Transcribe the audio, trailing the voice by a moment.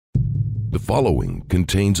The following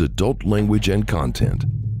contains adult language and content.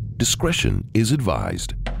 Discretion is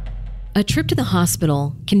advised. A trip to the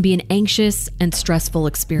hospital can be an anxious and stressful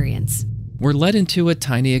experience. We're led into a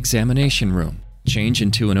tiny examination room, change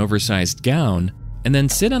into an oversized gown, and then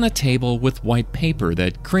sit on a table with white paper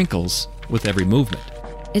that crinkles with every movement.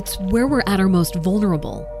 It's where we're at our most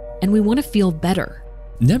vulnerable, and we want to feel better.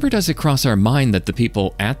 Never does it cross our mind that the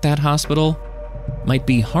people at that hospital might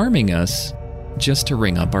be harming us just to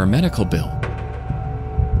ring up our medical bill.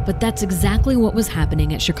 But that's exactly what was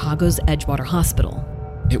happening at Chicago's Edgewater Hospital.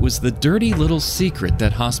 It was the dirty little secret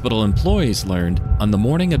that hospital employees learned on the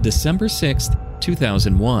morning of December 6th,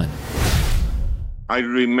 2001. I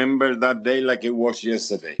remember that day like it was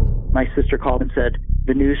yesterday. My sister called and said,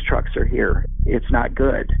 the news trucks are here. It's not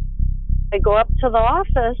good. I go up to the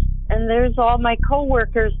office and there's all my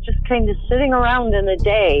coworkers just kind of sitting around in a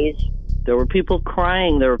daze. There were people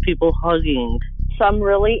crying. There were people hugging. Some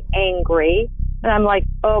really angry. And I'm like,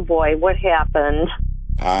 oh boy, what happened?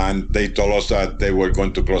 And they told us that they were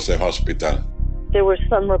going to close the hospital. There were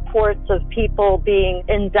some reports of people being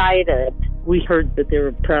indicted. We heard that they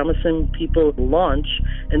were promising people lunch,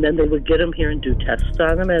 and then they would get them here and do tests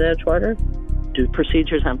on them at Edgewater, do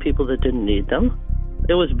procedures on people that didn't need them.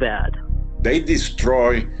 It was bad. They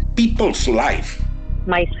destroy people's life.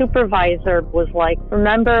 My supervisor was like,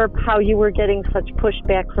 remember how you were getting such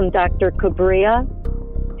pushback from Dr. Cabria?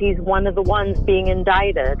 He's one of the ones being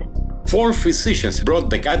indicted. 4 physicians brought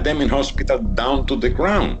the goddamn hospital down to the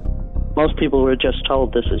ground. Most people were just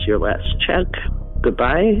told, this is your last check.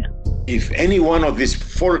 Goodbye. If any one of these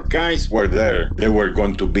 4 guys were there, they were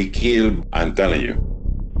going to be killed, I'm telling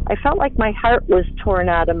you. I felt like my heart was torn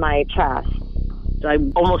out of my chest. I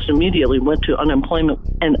almost immediately went to unemployment,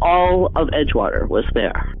 and all of Edgewater was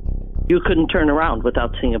there. You couldn't turn around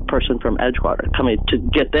without seeing a person from Edgewater coming to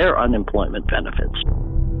get their unemployment benefits.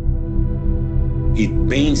 It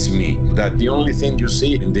pains me that the only thing you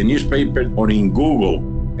see in the newspaper or in Google,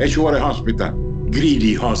 Edgewater Hospital,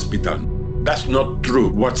 greedy hospital. That's not true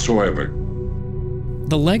whatsoever.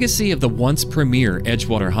 The legacy of the once premier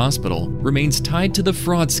Edgewater Hospital remains tied to the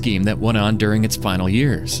fraud scheme that went on during its final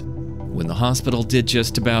years, when the hospital did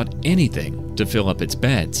just about anything to fill up its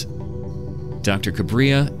beds. Dr.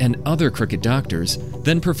 Cabria and other crooked doctors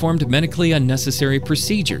then performed medically unnecessary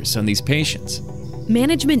procedures on these patients.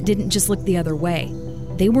 Management didn't just look the other way.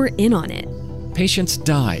 They were in on it. Patients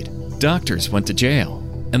died, doctors went to jail,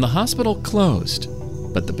 and the hospital closed.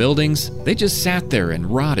 But the buildings, they just sat there and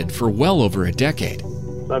rotted for well over a decade.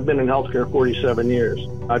 I've been in healthcare 47 years.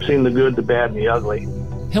 I've seen the good, the bad, and the ugly.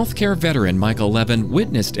 Healthcare veteran Michael Levin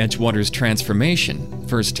witnessed Edgewater's transformation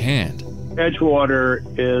firsthand. Edgewater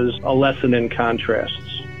is a lesson in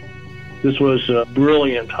contrasts. This was a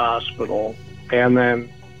brilliant hospital, and then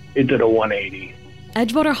it did a 180.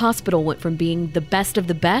 Edgewater Hospital went from being the best of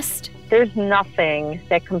the best. There's nothing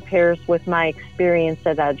that compares with my experience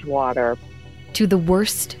at Edgewater. To the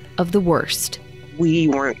worst of the worst. We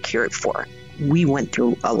weren't cared for. We went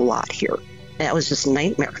through a lot here. That was just a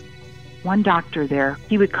nightmare. One doctor there,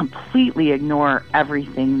 he would completely ignore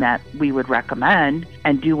everything that we would recommend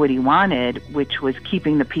and do what he wanted, which was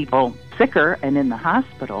keeping the people sicker and in the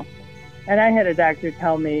hospital. And I had a doctor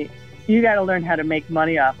tell me, you got to learn how to make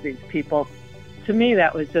money off these people. To me,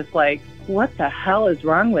 that was just like, what the hell is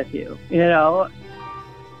wrong with you? You know?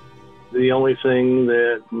 The only thing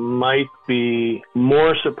that might be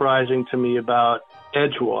more surprising to me about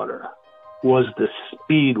Edgewater was the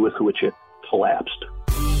speed with which it collapsed.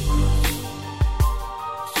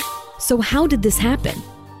 So how did this happen?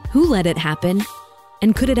 Who let it happen?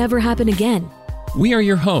 And could it ever happen again? We are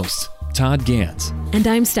your hosts, Todd Gantz. And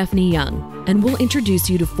I'm Stephanie Young, and we'll introduce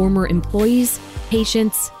you to former employees,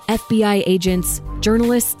 patients, FBI agents,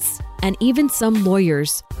 journalists, and even some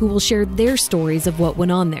lawyers who will share their stories of what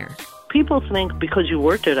went on there. People think because you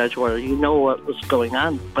worked at Edgewater, you know what was going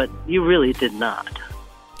on, but you really did not.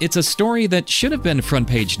 It's a story that should have been front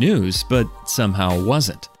page news, but somehow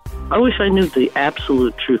wasn't. I wish I knew the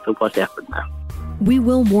absolute truth of what happened there. We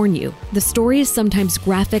will warn you, the story is sometimes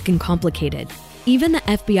graphic and complicated. Even the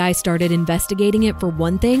FBI started investigating it for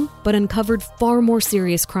one thing, but uncovered far more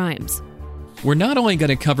serious crimes. We're not only going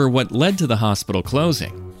to cover what led to the hospital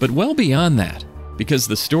closing, but well beyond that, because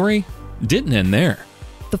the story didn't end there.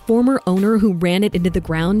 The former owner who ran it into the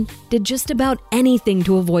ground did just about anything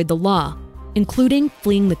to avoid the law, including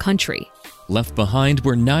fleeing the country. Left behind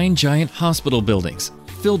were 9 giant hospital buildings,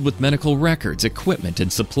 filled with medical records, equipment,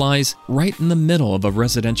 and supplies right in the middle of a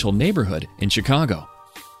residential neighborhood in Chicago.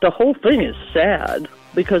 The whole thing is sad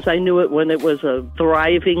because I knew it when it was a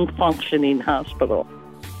thriving, functioning hospital.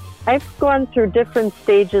 I've gone through different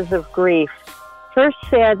stages of grief. First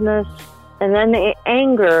sadness, And then the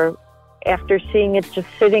anger after seeing it just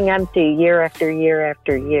sitting empty year after year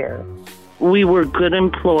after year. We were good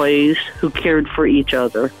employees who cared for each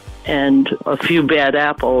other, and a few bad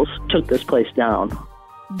apples took this place down.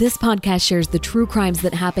 This podcast shares the true crimes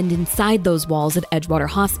that happened inside those walls at Edgewater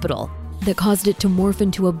Hospital that caused it to morph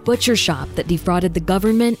into a butcher shop that defrauded the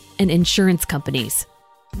government and insurance companies.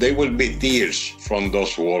 There will be tears from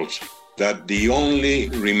those walls. That the only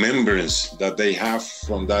remembrance that they have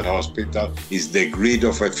from that hospital is the greed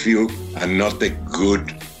of a few and not the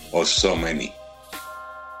good of so many.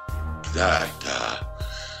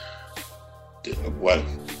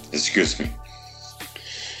 Excuse me.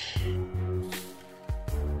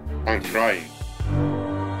 I'm crying.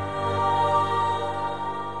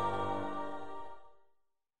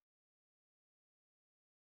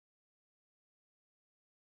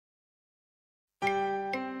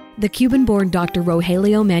 The Cuban-born Dr.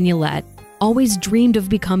 Rogelio Manuelet always dreamed of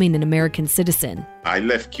becoming an American citizen. I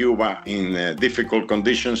left Cuba in difficult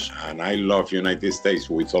conditions, and I love United States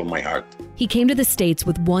with all my heart. He came to the States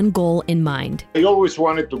with one goal in mind. I always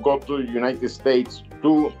wanted to go to the United States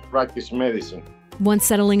to practice medicine. Once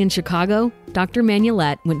settling in Chicago, Dr.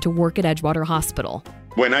 Manuelet went to work at Edgewater Hospital.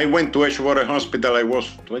 When I went to Edgewater Hospital, I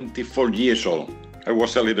was 24 years old. I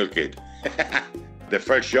was a little kid. The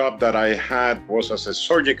first job that I had was as a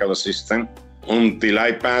surgical assistant until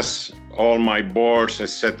I passed all my boards,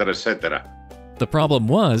 etc., etc. The problem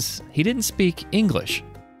was, he didn't speak English.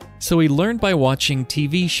 So he learned by watching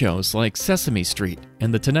TV shows like Sesame Street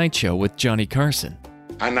and The Tonight Show with Johnny Carson.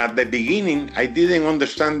 And at the beginning, I didn't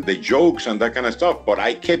understand the jokes and that kind of stuff, but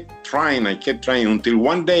I kept trying until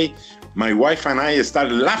one day, my wife and I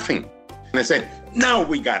started laughing. And I said, now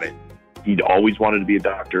we got it. He'd always wanted to be a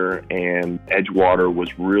doctor, and Edgewater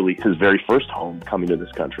was really his very first home coming to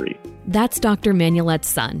this country. That's Dr. Manuelet's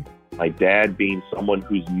son. My dad being someone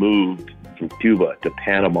who's moved from Cuba to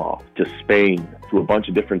Panama to Spain to a bunch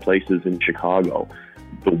of different places in Chicago,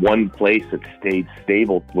 the one place that stayed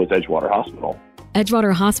stable was Edgewater Hospital.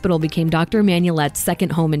 Edgewater Hospital became Dr. Manuelet's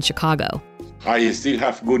second home in Chicago. I still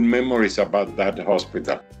have good memories about that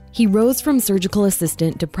hospital. He rose from surgical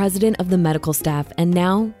assistant to president of the medical staff, and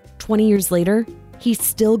now, 20 years later, he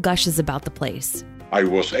still gushes about the place. I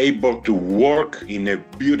was able to work in a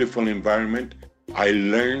beautiful environment. I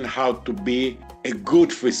learned how to be a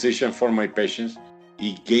good physician for my patients.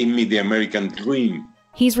 It gave me the American dream.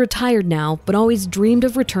 He's retired now, but always dreamed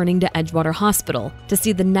of returning to Edgewater Hospital to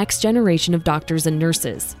see the next generation of doctors and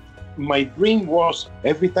nurses. My dream was,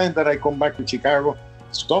 every time that I come back to Chicago,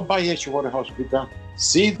 stop by Edgewater Hospital,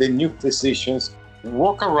 see the new physicians,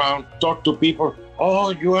 walk around, talk to people.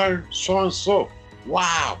 Oh, you are so-and-so.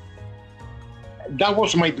 Wow. That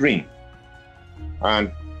was my dream.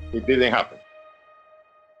 And it didn't happen.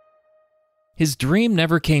 His dream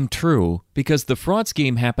never came true because the fraud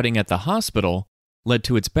scheme happening at the hospital led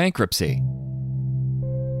to its bankruptcy.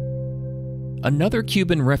 Another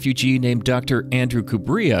Cuban refugee named Dr. Andrew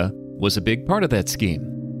Cubria was a big part of that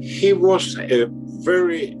scheme. He was a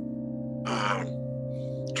very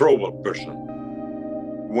troubled person.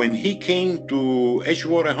 When he came to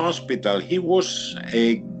Edgewater Hospital, he was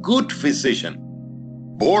a good physician,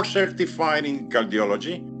 board certified in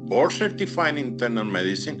cardiology, board certified in internal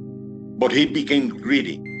medicine, but he became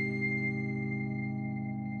greedy.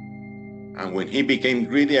 And when he became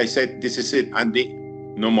greedy, I said, this is it, Andy,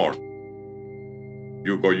 no more.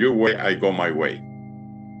 You go your way, I go my way.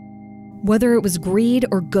 Whether it was greed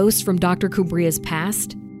or ghosts from Dr. Cubria's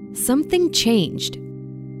past, something changed.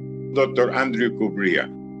 Dr. Andrew Cubria,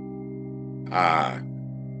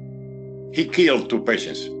 he killed 2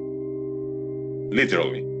 patients,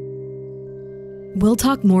 literally. We'll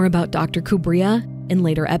talk more about Dr. Cubria in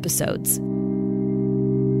later episodes.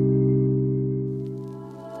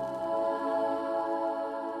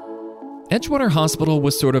 Edgewater Hospital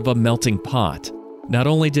was sort of a melting pot. Not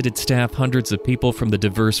only did it staff hundreds of people from the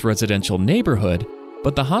diverse residential neighborhood,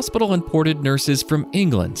 but the hospital imported nurses from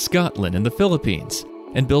England, Scotland, and the Philippines,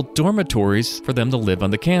 and built dormitories for them to live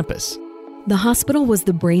on the campus. The hospital was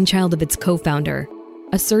the brainchild of its co-founder,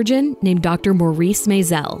 a surgeon named Dr. Maurice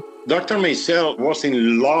Maisel. Dr. Maisel was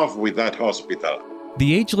in love with that hospital.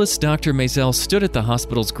 The ageless Dr. Maisel stood at the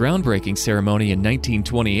hospital's groundbreaking ceremony in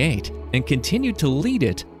 1928 and continued to lead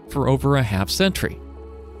it for over a half-century.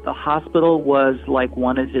 The hospital was like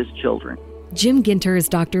one of his children. Jim Ginter is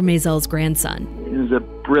Dr. Maisel's grandson. He was a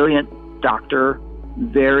brilliant doctor,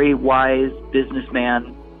 very wise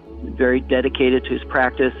businessman, very dedicated to his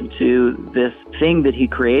practice and to this thing that he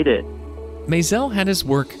created. Maisel had his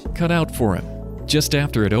work cut out for him. Just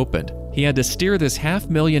after it opened, he had to steer this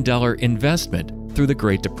 $500,000 investment through the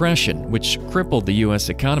Great Depression, which crippled the U.S.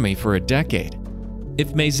 economy for a decade.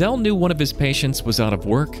 If Maisel knew one of his patients was out of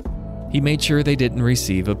work, he made sure they didn't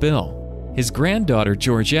receive a bill. His granddaughter,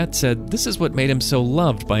 Georgette, said this is what made him so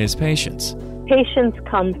loved by his patients. Patients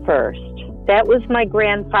come first. That was my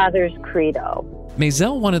grandfather's credo.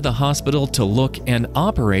 Maisel wanted the hospital to look and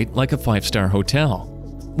operate like a five-star hotel.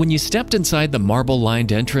 When you stepped inside the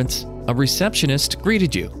marble-lined entrance, a receptionist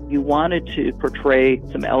greeted you. You wanted to portray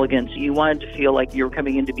some elegance. You wanted to feel like you were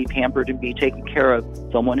coming in to be pampered and be taken care of.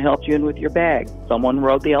 Someone helped you in with your bag. Someone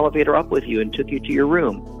rode the elevator up with you and took you to your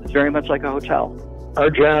room. It's very much like a hotel. Our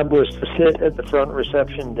job was to sit at the front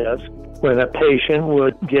reception desk. When a patient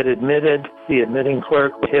would get admitted, the admitting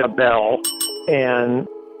clerk would hit a bell, and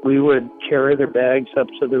we would carry their bags up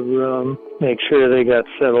to the room, make sure they got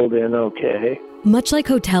settled in okay. Much like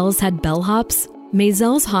hotels had bellhops,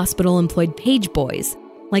 Maisel's hospital employed page boys,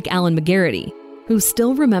 like Alan McGarity, who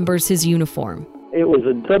still remembers his uniform. It was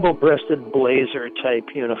a double-breasted blazer-type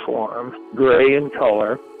uniform, gray in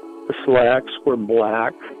color. The slacks were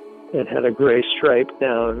black. It had a gray stripe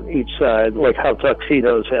down each side, like how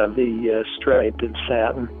tuxedos have the stripe in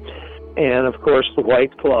satin. And, of course, the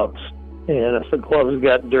white gloves. And if the gloves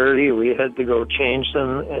got dirty, we had to go change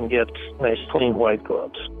them and get nice, clean white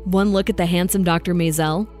gloves. One look at the handsome Dr.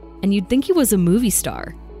 Maisel, and you'd think he was a movie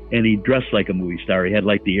star. And he dressed like a movie star. He had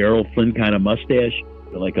like the Errol Flynn kind of mustache,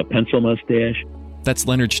 like a pencil mustache. That's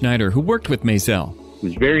Leonard Schneider, who worked with Maisel. He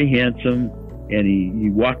was very handsome, and he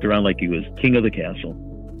walked around like he was king of the castle.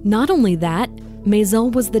 Not only that,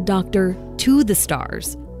 Maisel was the doctor to the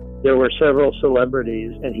stars. There were several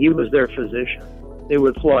celebrities, and he was their physician. They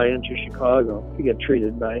would fly into Chicago to get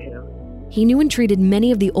treated by him. He knew and treated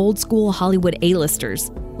many of the old-school Hollywood A-listers,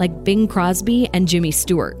 like Bing Crosby and Jimmy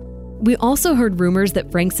Stewart. We also heard rumors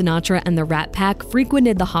that Frank Sinatra and the Rat Pack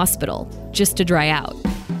frequented the hospital just to dry out.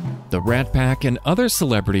 The Rat Pack and other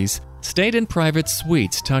celebrities stayed in private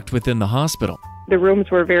suites tucked within the hospital. The rooms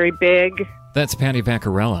were very big. That's Patty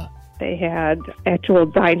Vaccarella. They had actual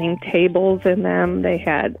dining tables in them. They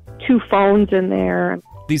had 2 phones in there.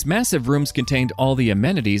 These massive rooms contained all the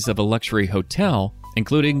amenities of a luxury hotel,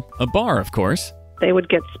 including a bar, of course. They would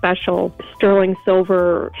get special sterling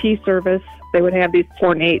silver tea service. They would have these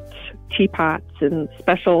ornate teapots and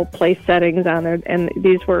special place settings on it, and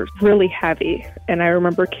these were really heavy. And I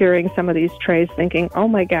remember carrying some of these trays thinking, oh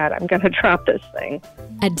my God, I'm going to drop this thing.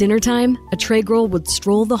 At dinner time, a tray girl would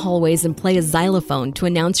stroll the hallways and play a xylophone to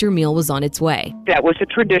announce your meal was on its way. That was a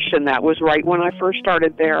tradition. That was right when I first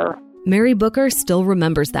started there. Mary Booker still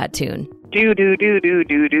remembers that tune. Do do do do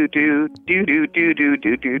do do do do do do do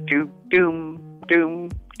do do do doom doom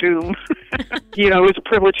doom. You know, it was a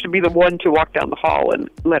privilege to be the one to walk down the hall and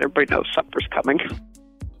let everybody know supper's coming.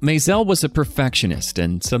 Maisel was a perfectionist,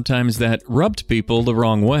 and sometimes that rubbed people the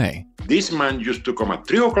wrong way. This man used to come at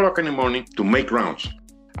 3 o'clock in the morning to make rounds.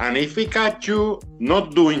 And if he caught you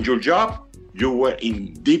not doing your job, you were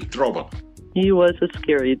in deep trouble. He was a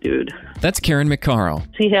scary dude. That's Karen McCarl.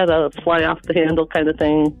 He had a fly off the handle kind of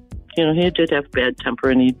thing. You know, he did have bad temper,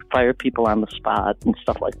 and he'd fire people on the spot and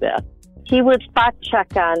stuff like that. He would spot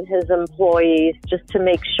check on his employees just to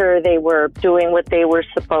make sure they were doing what they were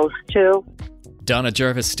supposed to. Donna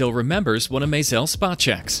Jarvis still remembers one of Maisel's spot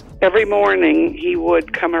checks. Every morning he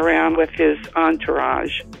would come around with his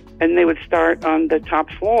entourage, and they would start on the top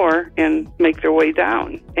floor and make their way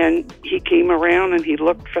down. And he came around and he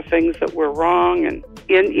looked for things that were wrong. And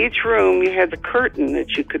in each room you had the curtain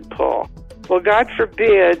that you could pull. Well, God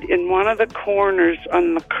forbid, in one of the corners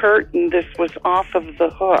on the curtain, this was off of the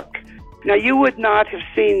hook. Now, you would not have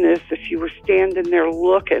seen this if you were standing there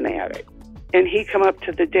looking at it. And he come up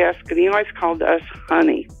to the desk, and he always called us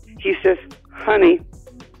honey. He says, honey,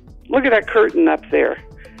 look at that curtain up there.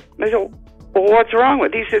 And I go, well, what's wrong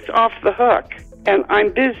with it? He says, off the hook. And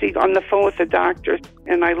I'm busy on the phone with the doctor.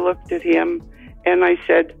 And I looked at him, and I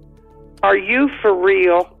said, are you for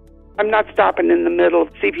real? I'm not stopping in the middle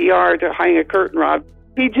of CPR to hang a curtain rod.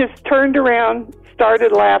 He just turned around,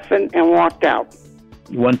 started laughing, and walked out.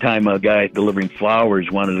 One time a guy delivering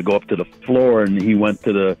flowers wanted to go up to the floor, and he went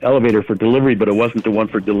to the elevator for delivery, but it wasn't the one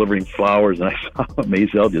for delivering flowers. And I saw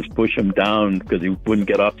Maisel just push him down because he wouldn't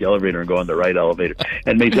get off the elevator and go on the right elevator.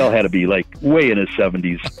 And Maisel had to be like way in his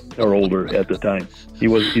 70s or older at the time.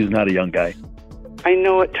 He's not a young guy. I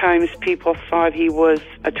know at times people thought he was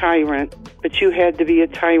a tyrant, but you had to be a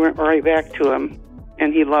tyrant right back to him,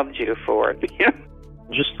 and he loved you for it.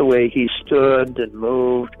 Just the way he stood and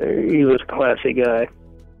moved, he was a classy guy.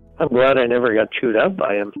 I'm glad I never got chewed out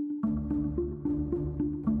by him.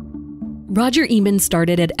 Roger Eamon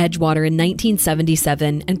started at Edgewater in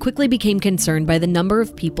 1977 and quickly became concerned by the number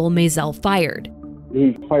of people Maisel fired.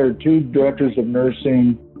 He fired 2 directors of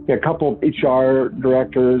nursing, a couple of HR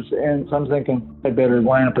directors, and so I'm thinking I better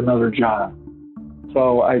line up another job.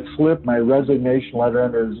 So I slipped my resignation letter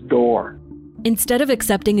under his door. Instead of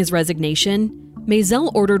accepting his resignation,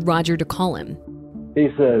 Maisel ordered Roger to call him. He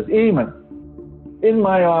says, "Eamon, in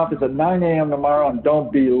my office at 9 a.m. tomorrow and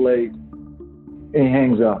don't be late." And he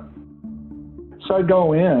hangs up. So I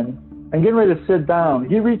go in. I'm getting ready to sit down.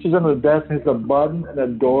 He reaches under the desk and hits a button and the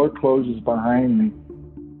door closes behind me.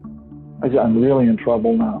 I said, "I'm really in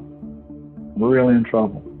trouble now. I'm really in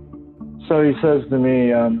trouble." So he says to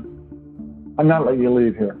me, "I'm not letting you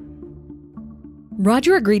leave here."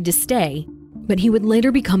 Roger agreed to stay, but he would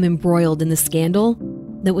later become embroiled in the scandal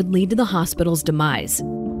that would lead to the hospital's demise.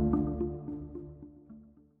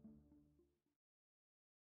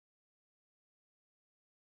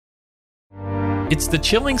 It's the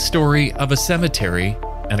chilling story of a cemetery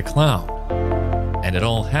and a clown. And it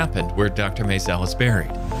all happened where Dr. Maisel is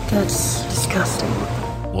buried. That's disgusting.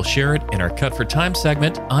 We'll share it in our Cut for Time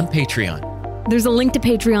segment on Patreon. There's a link to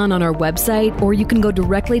Patreon on our website, or you can go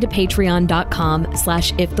directly to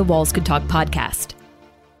patreon.com/ifthewallscouldtalk-podcast.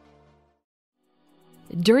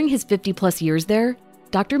 During his 50-plus years there,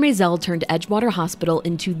 Dr. Maisel turned Edgewater Hospital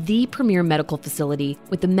into the premier medical facility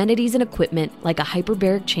with amenities and equipment like a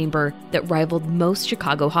hyperbaric chamber that rivaled most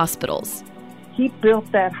Chicago hospitals. He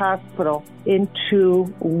built that hospital into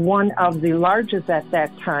one of the largest at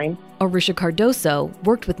that time. Arisha Cardoso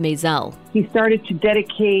worked with Maisel. He started to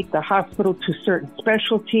dedicate the hospital to certain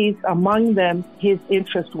specialties. Among them, his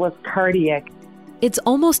interest was cardiac. It's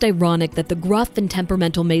almost ironic that the gruff and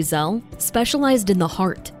temperamental Maisel specialized in the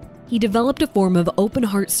heart. He developed a form of open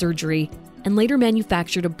heart surgery and later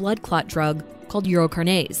manufactured a blood clot drug called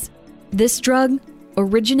urocarnase. This drug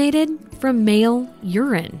originated from male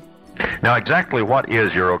urine. Now, exactly what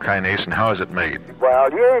is urokinase and how is it made? Well,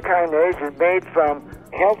 urokinase is made from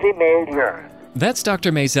healthy male urine. That's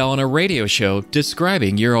Dr. Maisel on a radio show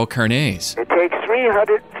describing urocarnase. It takes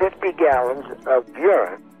 350 gallons of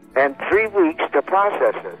urine and 3 weeks to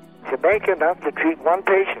process it to make enough to treat one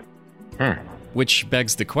patient. Which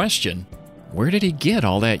begs the question, where did he get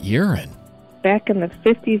all that urine? Back in the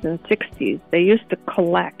 50s and 60s, they used to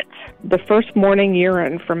collect the first morning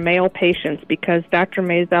urine from male patients because Dr.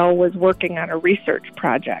 Maisel was working on a research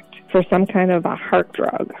project for some kind of a heart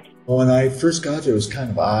drug. When I first got there, it was kind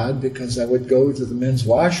of odd because I would go to the men's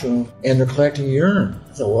washroom and they're collecting urine.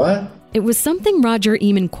 I thought, what? It was something Roger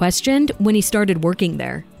Eamon questioned when he started working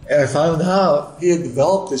there. And I found out he had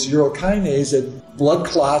developed this urokinase that blood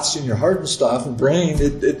clots in your heart and stuff and brain,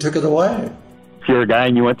 it took it away. If you're a guy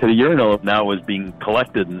and you went to the urinal, now it was being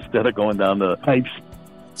collected instead of going down the pipes.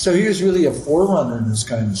 So he was really a forerunner in this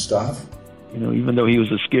kind of stuff. You know, even though he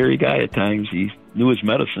was a scary guy at times, he knew his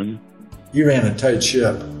medicine. He ran a tight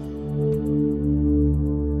ship.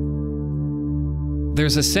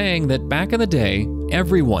 There's a saying that back in the day,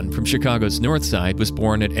 everyone from Chicago's North Side was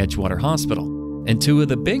born at Edgewater Hospital. And 2 of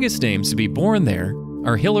the biggest names to be born there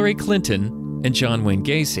are Hillary Clinton and John Wayne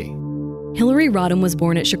Gacy. Hillary Rodham was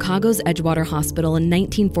born at Chicago's Edgewater Hospital in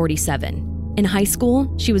 1947. In high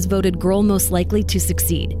school, she was voted girl most likely to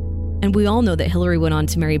succeed. And we all know that Hillary went on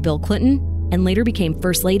to marry Bill Clinton and later became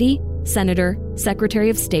First Lady, Senator, Secretary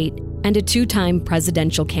of State, and a 2-time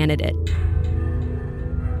presidential candidate.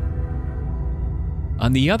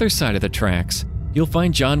 On the other side of the tracks, you'll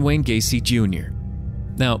find John Wayne Gacy Jr.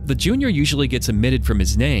 Now, the Jr. usually gets omitted from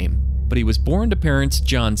his name, but he was born to parents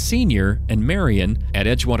John Sr. and Marion at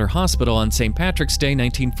Edgewater Hospital on St. Patrick's Day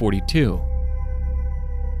 1942.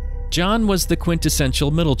 John was the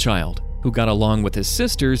quintessential middle child who got along with his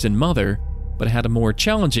sisters and mother, but had a more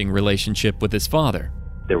challenging relationship with his father.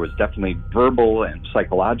 There was definitely verbal and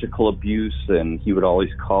psychological abuse, and he would always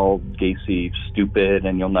call Gacy stupid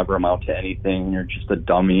and you'll never amount to anything, you're just a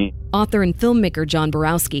dummy. Author and filmmaker John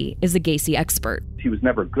Borowski is a Gacy expert. He was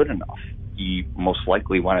never good enough. He most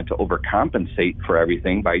likely wanted to overcompensate for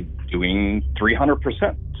everything by doing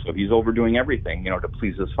 300%. So he's overdoing everything, to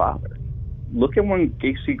please his father. Look at when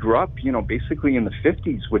Gacy grew up, basically in the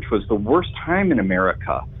 50s, which was the worst time in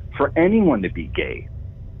America for anyone to be gay.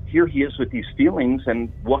 Here he is with these feelings,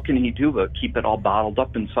 and what can he do but keep it all bottled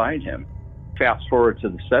up inside him? Fast forward to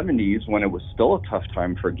the 70s when it was still a tough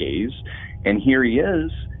time for gays, and here he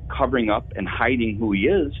is covering up and hiding who he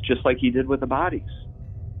is, just like he did with the bodies.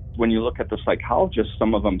 When you look at the psychologists,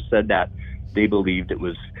 some of them said that they believed it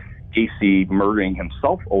was Gacy murdering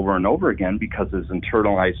himself over and over again because of his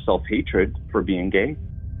internalized self-hatred for being gay.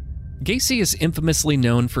 Gacy is infamously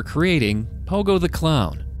known for creating Pogo the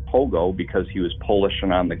Clown. Pogo because he was Polish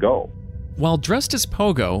and on the go. While dressed as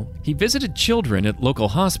Pogo, he visited children at local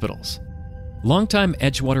hospitals. Longtime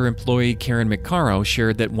Edgewater employee Karen McCarrow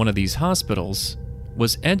shared that one of these hospitals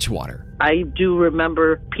was Edgewater. I do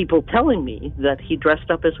remember people telling me that he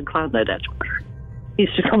dressed up as a clown at Edgewater. He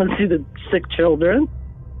used to come and see the sick children.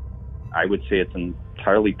 I would say it's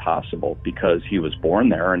entirely possible because he was born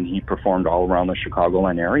there and he performed all around the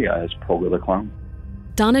Chicagoland area as Pogo the Clown.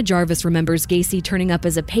 Donna Jarvis remembers Gacy turning up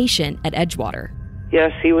as a patient at Edgewater.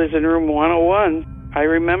 Yes, he was in room 101. I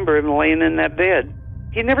remember him laying in that bed.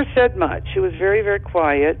 He never said much. He was very, very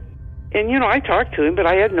quiet. And, I talked to him, but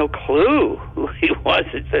I had no clue who he was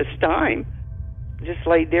at this time. Just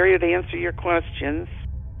laid there, he'd answer your questions,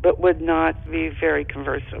 but would not be very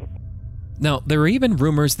conversant. Now, there are even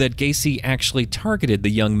rumors that Gacy actually targeted the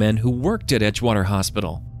young men who worked at Edgewater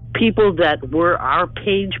Hospital. People that were our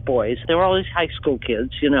page boys, they were all these high school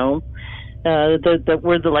kids, that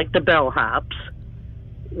were like the bellhops,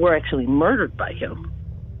 were actually murdered by him.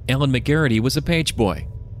 Alan McGarity was a page boy.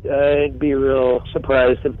 I'd be real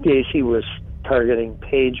surprised if Gacy was targeting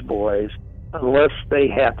page boys, unless they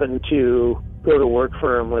happened to go to work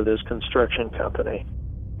for him with his construction company.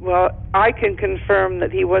 Well, I can confirm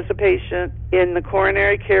that he was a patient in the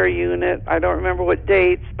coronary care unit. I don't remember what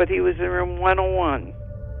dates, but he was in room 101.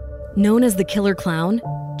 Known as the Killer Clown,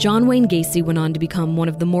 John Wayne Gacy went on to become one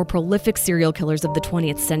of the more prolific serial killers of the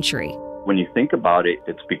 20th century. When you think about it,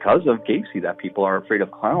 it's because of Gacy that people are afraid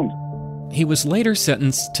of clowns. He was later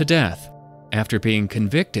sentenced to death after being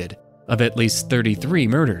convicted of at least 33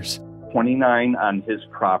 murders. 29 on his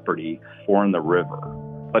property, 4 in the river.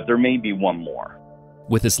 But there may be one more.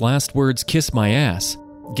 With his last words, "Kiss my ass,"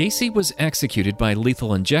 Gacy was executed by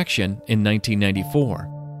lethal injection in 1994.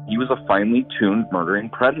 He was a finely tuned murdering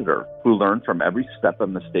predator who learned from every step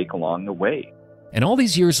and mistake along the way. And all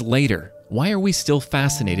these years later, why are we still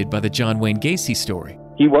fascinated by the John Wayne Gacy story?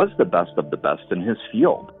 He was the best of the best in his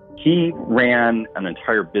field. He ran an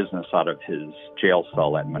entire business out of his jail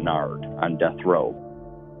cell at Menard on death row.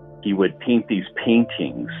 He would paint these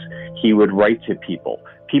paintings. He would write to people.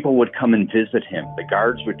 People would come and visit him. The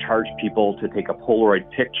guards would charge people to take a Polaroid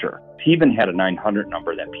picture. He even had a 900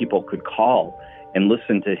 number that people could call and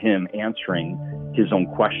listen to him answering his own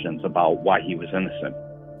questions about why he was innocent.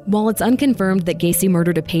 While it's unconfirmed that Gacy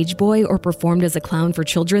murdered a page boy or performed as a clown for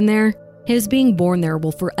children there, his being born there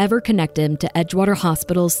will forever connect him to Edgewater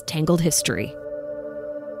Hospital's tangled history.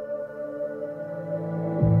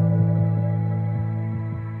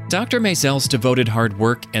 Dr. Mazel's devoted hard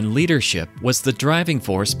work and leadership was the driving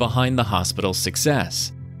force behind the hospital's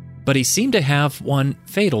success. But he seemed to have one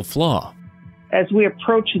fatal flaw. As we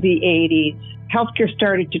approached the 80s, healthcare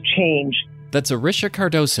started to change. That's Arisha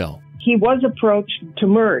Cardoso. He was approached to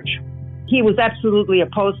merge. He was absolutely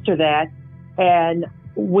opposed to that. And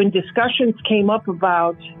when discussions came up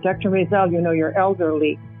about, Dr. Mazel, you're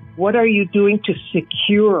elderly, what are you doing to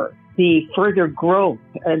secure the further growth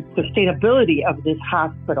and sustainability of this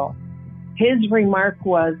hospital? His remark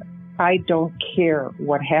was, I don't care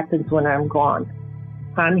what happens when I'm gone.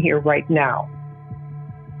 I'm here right now.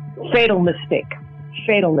 Fatal mistake.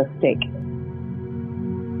 Fatal mistake.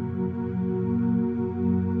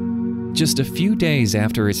 Just a few days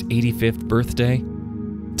after his 85th birthday,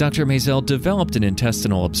 Dr. Mazel developed an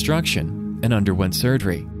intestinal obstruction and underwent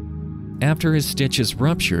surgery. After his stitches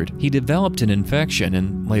ruptured, he developed an infection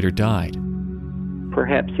and later died.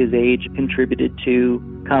 Perhaps his age contributed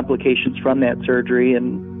to complications from that surgery,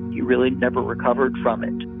 and he really never recovered from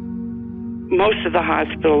it. Most of the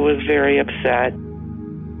hospital was very upset.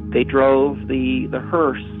 They drove the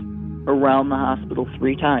hearse around the hospital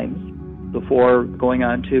 3 times before going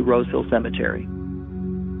on to Rose Hill Cemetery.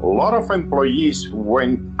 A lot of employees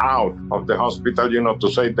went out of the hospital, to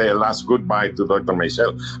say their last goodbye to Dr.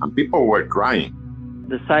 Mazel, and people were crying.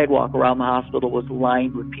 The sidewalk around the hospital was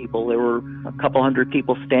lined with people. There were a couple hundred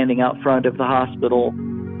people standing out front of the hospital.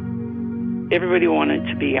 Everybody wanted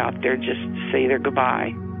to be out there just to say their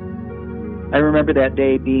goodbye. I remember that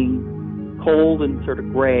day being cold and sort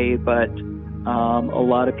of gray, but a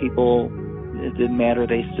lot of people, it didn't matter.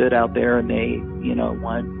 They stood out there and they,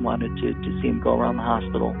 wanted to see him go around the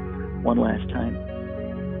hospital one last time.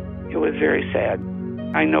 It was very sad.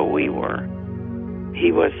 I know we were.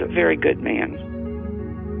 He was a very good man.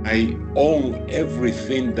 I owe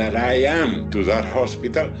everything that I am to that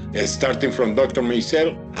hospital, starting from Dr.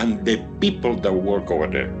 Mazel and the people that work over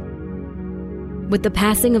there. With the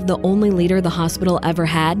passing of the only leader the hospital ever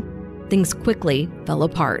had, things quickly fell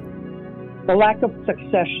apart. The lack of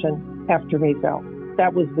succession after Mazel,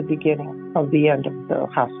 that was the beginning of the end of the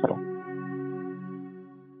hospital.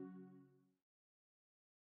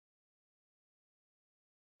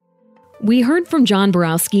 We heard from John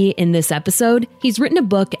Borowski in this episode. He's written a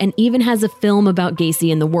book and even has a film about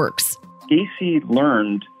Gacy in the works. Gacy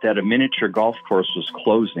learned that a miniature golf course was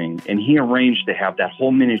closing, and he arranged to have that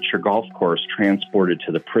whole miniature golf course transported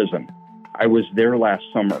to the prison. I was there last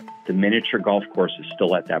summer. The miniature golf course is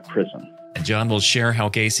still at that prison. And John will share how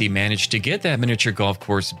Gacy managed to get that miniature golf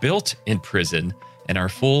course built in prison and our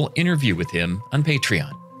full interview with him on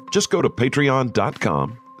Patreon. Just go to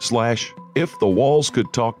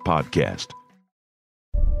patreon.com/IfTheWallsCouldTalk podcast.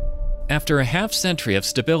 After a half-century of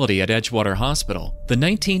stability at Edgewater Hospital, the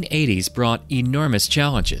 1980s brought enormous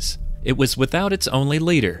challenges. It was without its only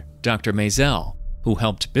leader, Dr. Maisel, who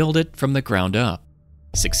helped build it from the ground up.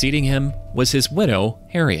 Succeeding him was his widow,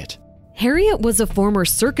 Harriet. Harriet was a former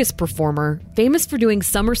circus performer, famous for doing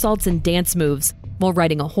somersaults and dance moves while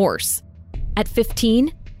riding a horse. At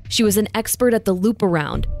 15, she was an expert at the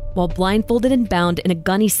loop-around while blindfolded and bound in a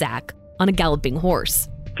gunny sack on a galloping horse.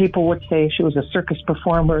 People would say she was a circus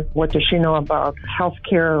performer. What does she know about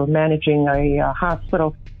healthcare or managing a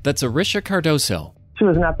hospital? That's Arisha Cardoso. She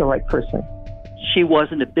was not the right person. She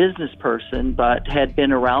wasn't a business person, but had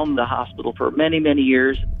been around the hospital for many, many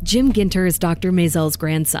years. Jim Ginter is Dr. Maisel's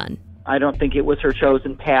grandson. I don't think it was her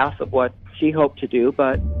chosen path of what she hoped to do,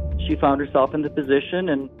 but she found herself in the position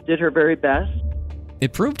and did her very best.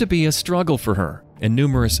 It proved to be a struggle for her and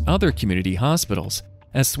numerous other community hospitals,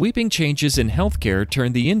 as sweeping changes in healthcare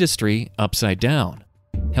turned the industry upside down.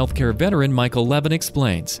 Healthcare veteran Michael Levin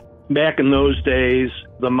explains. Back in those days,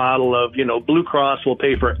 the model of, Blue Cross will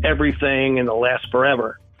pay for everything and it'll last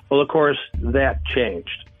forever. Well, of course, that changed.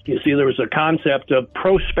 You see, there was a concept of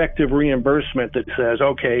prospective reimbursement that says,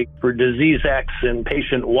 okay, for disease X and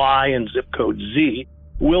patient Y and zip code Z,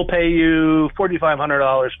 we'll pay you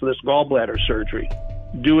 $4,500 for this gallbladder surgery.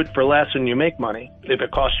 Do it for less and you make money. If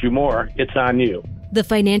it costs you more, it's on you. The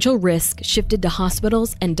financial risk shifted to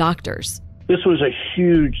hospitals and doctors. This was a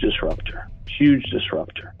huge disruptor.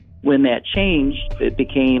 When that changed, it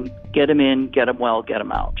became get them in, get them well, get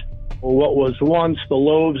them out. Well, what was once the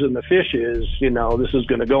loaves and the fishes, this is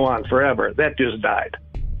going to go on forever, that just died.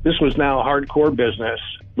 This was now hardcore business.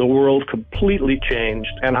 The world completely changed,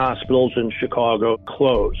 and hospitals in Chicago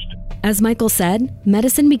closed. As Michael said,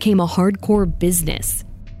 medicine became a hardcore business.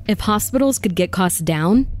 If hospitals could get costs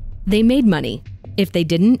down, they made money. If they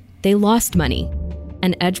didn't, they lost money.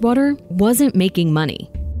 And Edgewater wasn't making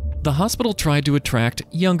money. The hospital tried to attract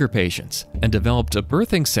younger patients and developed a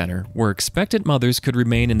birthing center where expectant mothers could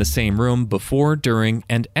remain in the same room before, during,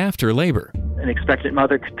 and after labor. An expectant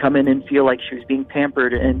mother could come in and feel like she was being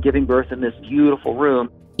pampered and giving birth in this beautiful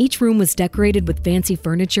room. Each room was decorated with fancy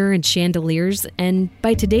furniture and chandeliers, and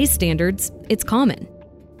by today's standards, it's common.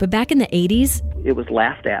 But back in the 80s, it was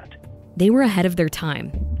laughed at. They were ahead of their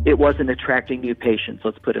time. It wasn't attracting new patients,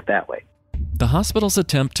 let's put it that way. The hospital's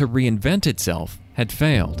attempt to reinvent itself had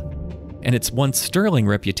failed, and its once sterling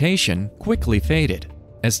reputation quickly faded,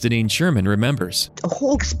 as Deneen Sherman remembers. The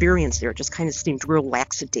whole experience there just kind of seemed real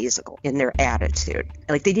lackadaisical in their attitude.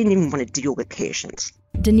 Like they didn't even want to deal with patients.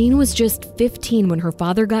 Deneen was just 15 when her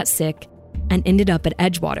father got sick and ended up at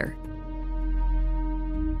Edgewater.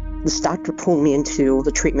 This doctor pulled me into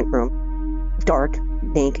the treatment room. Dark,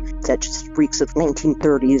 dank, that just reeks of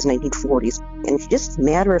 1930s, 1940s. And he just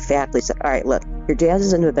matter-of-factly said, all right, look, your dad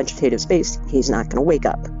is in a vegetative space. He's not going to wake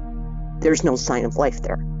up. There's no sign of life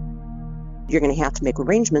there. You're going to have to make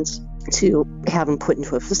arrangements to have him put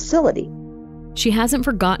into a facility. She hasn't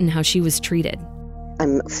forgotten how she was treated.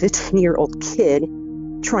 I'm a 15-year-old kid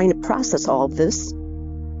trying to process all of this.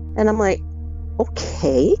 And I'm like,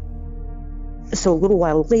 okay. So a little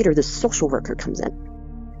while later, this social worker comes in.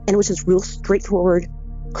 And it was just real straightforward,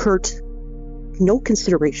 curt, no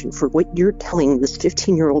consideration for what you're telling this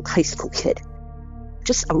 15-year-old high school kid.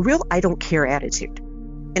 Just a real I don't care attitude.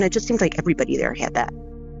 And it just seemed like everybody there had that.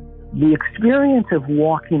 The experience of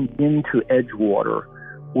walking into Edgewater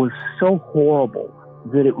was so horrible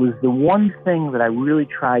that it was the one thing that I really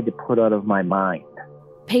tried to put out of my mind.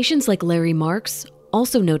 Patients like Larry Marks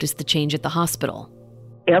also noticed the change at the hospital.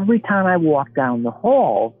 Every time I walked down the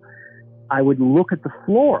hall, I would look at the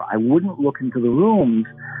floor. I wouldn't look into the rooms.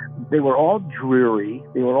 They were all dreary.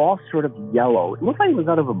 They were all sort of yellow. It looked like it was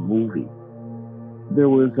out of a movie. There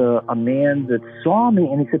was a man that saw me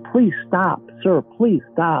and he said, please stop, sir, please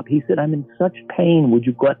stop. He said, I'm in such pain. Would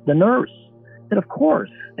you get the nurse? I said, of course.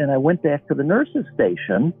 And I went back to the nurse's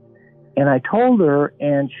station and I told her,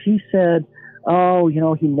 and she said, oh,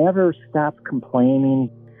 he never stops complaining.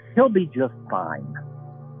 He'll be just fine.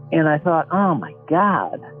 And I thought, oh my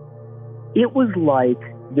God. It was like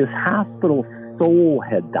this hospital soul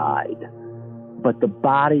had died, but the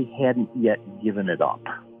body hadn't yet given it up.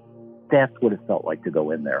 That's what it felt like to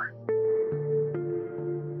go in there.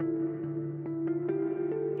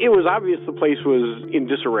 It was obvious the place was in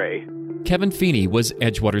disarray. Kevin Feeney was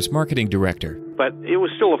Edgewater's marketing director. But it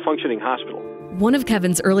was still a functioning hospital. One of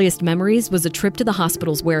Kevin's earliest memories was a trip to the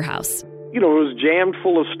hospital's warehouse. It was jammed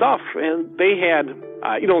full of stuff, and they had,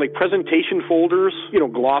 like presentation folders,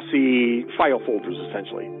 glossy file folders,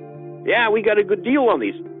 essentially. Yeah, we got a good deal on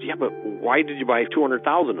these. Yeah, but why did you buy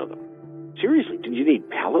 200,000 of them? Seriously, did you need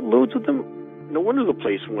pallet loads of them? No wonder the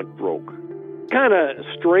place went broke. Kind of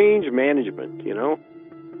strange management,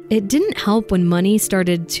 It didn't help when money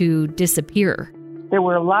started to disappear. There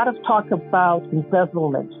were a lot of talk about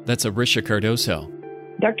embezzlement. That's Arisha Cardoso.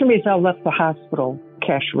 Dr. Maisel left the hospital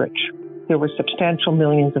cash rich. There were substantial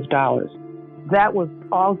millions of dollars. That was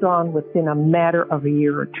all gone within a matter of a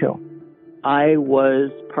year or two. I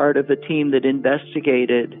was part of a team that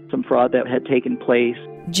investigated some fraud that had taken place.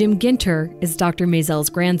 Jim Ginter is Dr. Maisel's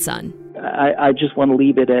grandson. I just want to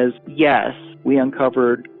leave it as, yes, we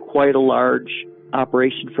uncovered quite a large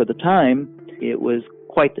operation for the time. It was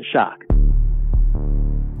quite the shock.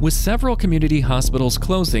 With several community hospitals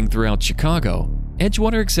closing throughout Chicago,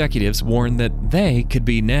 Edgewater executives warned that they could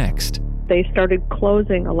be next. They started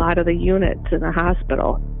closing a lot of the units in the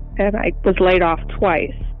hospital, and I was laid off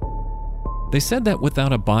twice. They said that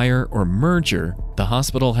without a buyer or merger, the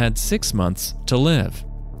hospital had 6 months to live.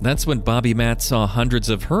 That's when Bobby Matt saw hundreds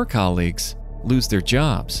of her colleagues lose their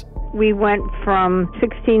jobs. We went from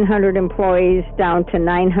 1,600 employees down to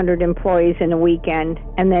 900 employees in a weekend,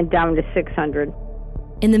 and then down to 600.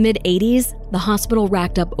 In the mid-'80s, the hospital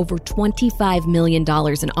racked up over $25 million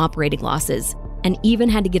in operating losses and even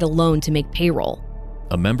had to get a loan to make payroll.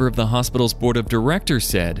 A member of the hospital's board of directors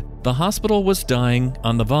said the hospital was dying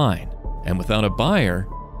on the vine, and without a buyer,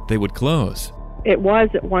 they would close. It was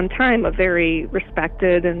at one time a very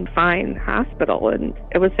respected and fine hospital, and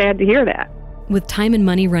it was sad to hear that. With time and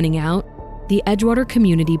money running out, the Edgewater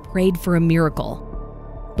community prayed for a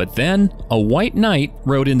miracle. But then, a white knight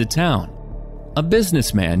rode into town. A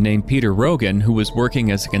businessman named Peter Rogan, who was working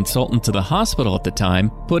as a consultant to the hospital at the time,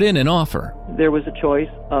 put in an offer. There was a choice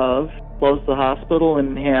of close the hospital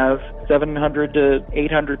and have 700 to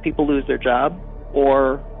 800 people lose their job,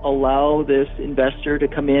 or allow this investor to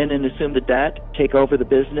come in and assume the debt, take over the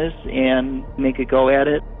business, and make a go at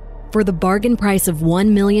it. For the bargain price of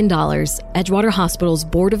 $1 million, Edgewater Hospital's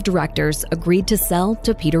board of directors agreed to sell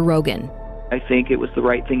to Peter Rogan. I think it was the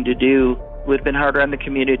right thing to do. It would have been harder on the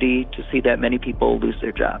community to see that many people lose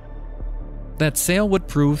their job. That sale would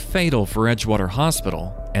prove fatal for Edgewater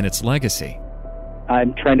Hospital and its legacy.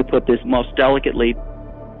 I'm trying to put this most delicately.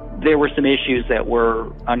 There were some issues that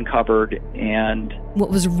were uncovered, and what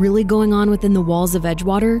was really going on within the walls of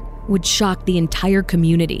Edgewater would shock the entire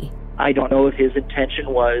community. I don't know if his intention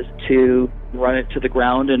was to run it to the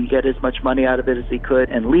ground and get as much money out of it as he could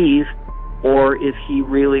and leave, or if he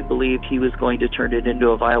really believed he was going to turn it into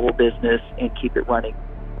a viable business and keep it running.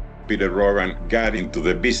 Peter Rogan got into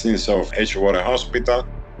the business of Edgewater Hospital.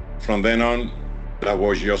 From then on, that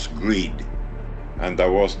was just greed. And that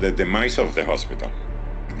was the demise of the hospital.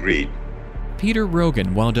 Greed. Peter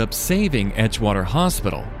Rogan wound up saving Edgewater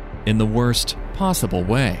Hospital in the worst possible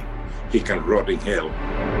way. He can rot in hell.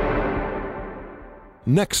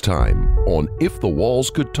 Next time on If the Walls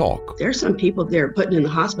Could Talk. There's some people they're putting in the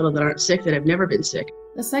hospital that aren't sick, that have never been sick.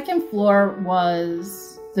 The second floor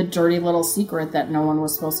was the dirty little secret that no one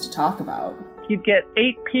was supposed to talk about. You'd get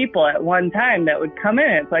 8 people at one time that would come in.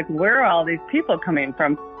 It's like, where are all these people coming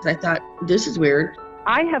from? I thought, this is weird.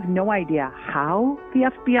 I have no idea how the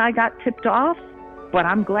FBI got tipped off, but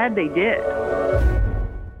I'm glad they did.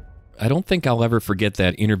 I don't think I'll ever forget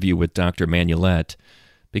that interview with Dr. Manulette,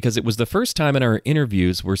 because it was the first time in our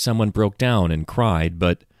interviews where someone broke down and cried,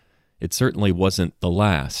 but it certainly wasn't the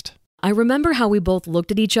last. I remember how we both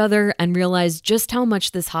looked at each other and realized just how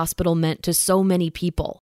much this hospital meant to so many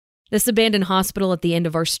people. This abandoned hospital at the end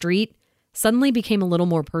of our street suddenly became a little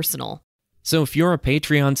more personal. So if you're a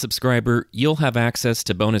Patreon subscriber, you'll have access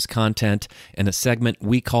to bonus content and a segment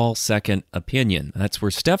we call Second Opinion. That's where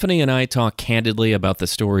Stephanie and I talk candidly about the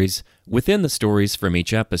stories within the stories from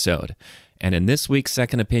each episode. And in this week's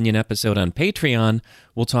Second Opinion episode on Patreon,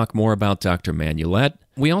 we'll talk more about Dr. Manulette.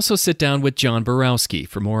 We also sit down with John Borowski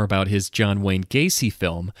for more about his John Wayne Gacy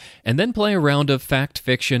film, and then play a round of Fact,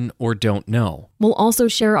 Fiction, or Don't Know. We'll also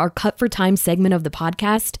share our Cut for Time segment of the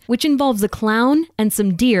podcast, which involves a clown and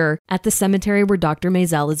some deer at the cemetery where Dr.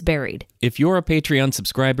 Maisel is buried. If you're a Patreon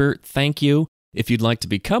subscriber, thank you. If you'd like to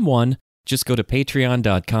become one, just go to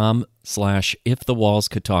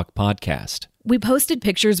patreon.com/ifthewallscouldtalkpodcast. We posted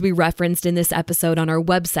pictures we referenced in this episode on our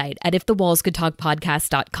website at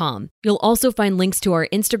ifthewallscouldtalkpodcast.com. You'll also find links to our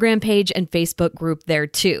Instagram page and Facebook group there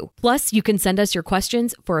too. Plus, you can send us your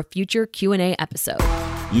questions for a future Q&A episode.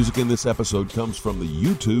 Music in this episode comes from the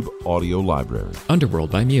YouTube audio library. Underworld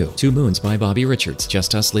by Mew, Two Moons by Bobby Richards,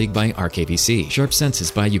 Just Us League by RKVC, Sharp Senses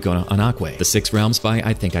by Yugona Onakwe, The Six Realms by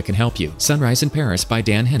I Think I Can Help You, Sunrise in Paris by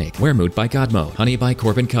Dan Hennig, Weremood by Godmo, Honey by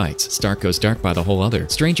Corbin Kites, Stark Goes Dark by The Whole Other,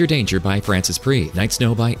 Stranger Danger by Francis Pree, Night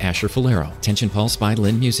Snow by Asher Falero, Tension Pulse by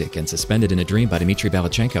Lynn Music, and Suspended in a Dream by Dmitry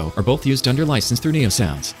Balachenko are both used under license through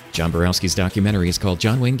Neosounds. John Borowski's documentary is called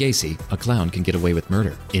John Wayne Gacy, A Clown Can Get Away with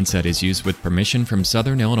Murder. Inside is used with permission from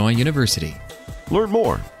Southern Illinois University. Learn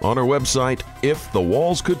more on our website,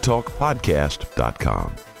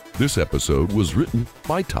 ifthewallscouldtalkpodcast.com. This episode was written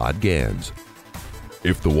by Todd Gans.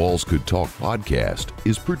 If the Walls Could Talk podcast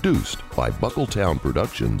is produced by Buckletown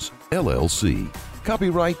Productions, LLC.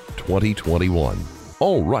 Copyright 2021.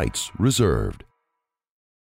 All rights reserved.